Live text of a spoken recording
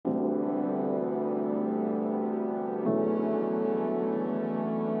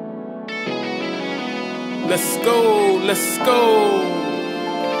Let's go, let's go.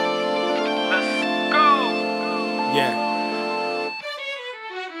 Let's go. Yeah.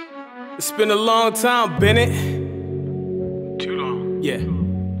 It's been a long time, Bennett. Too long. Yeah.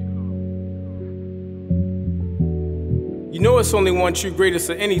 You know it's only one true greatest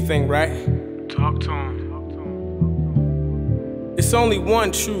of anything, right? Talk to him. It's only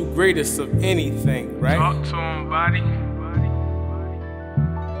one true greatest of anything, right? Talk to him, body.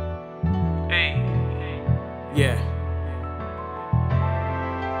 Hey. Yeah.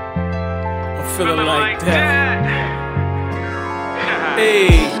 I'm feeling like that.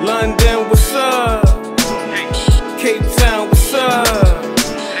 Hey, London, what's up? Hey. Cape Town, what's up?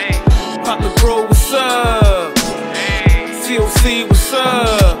 Hey. Papa Bro, what's up? Hey. COC, what's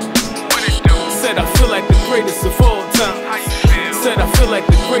up? What it do? Said I feel like the greatest of all time. How you feel? Said I feel like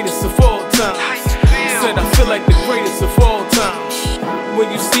the greatest of all time. How you feel? Said I feel like the greatest of all time. When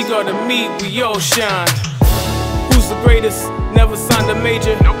you see God and me, we all shine. Who's the greatest? Never signed a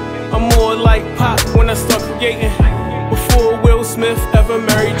major. Nope. I'm more like Pop when I start creating. Before Will Smith ever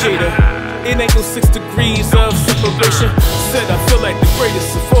married Jada. It ain't no 6 degrees of separation. Said I feel like the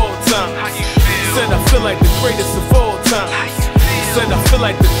greatest of all time. How you feel? Said I feel like the greatest of all time. How you feel? Said I feel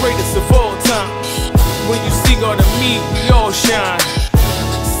like the greatest of all time. When you see God and me, we all shine.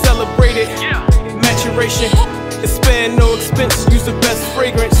 Celebrate it, Yeah. maturation. It's spared no expense, use the best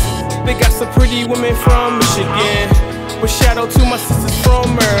fragrance. They got some pretty women from Michigan. But shout out to my sisters from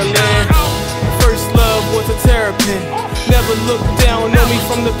Maryland. First love was a terrapin. Never looked down on me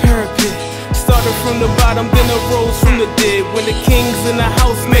from the parapet. Started from the bottom, then arose from the dead. When the king's in the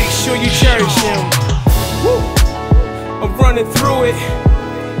house, make sure you cherish him. Woo. I'm running through it.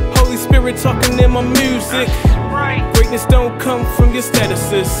 Holy Spirit talking in my music. Right. Greatness don't come from your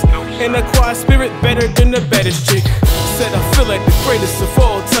statuses. And a quiet spirit better than the baddest chick. Said I feel like the greatest of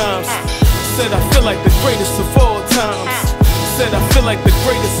all times. Said I feel like the greatest of all times. Said I feel like the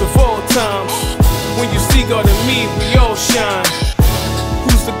greatest of all times. When you see God and me, we all shine.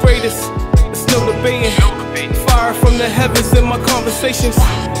 Who's the greatest? It's no debating. Fire from the heavens in my conversations.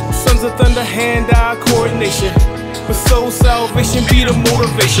 Sons of thunder, hand-eye coordination. For soul salvation be the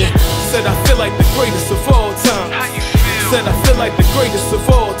motivation. Said I feel like the greatest of all times. How you feel? Said I feel like the greatest of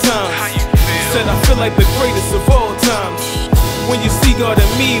all How times. you feel? Said I feel like the greatest of all times. When you see God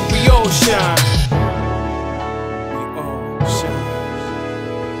and me, we all shine.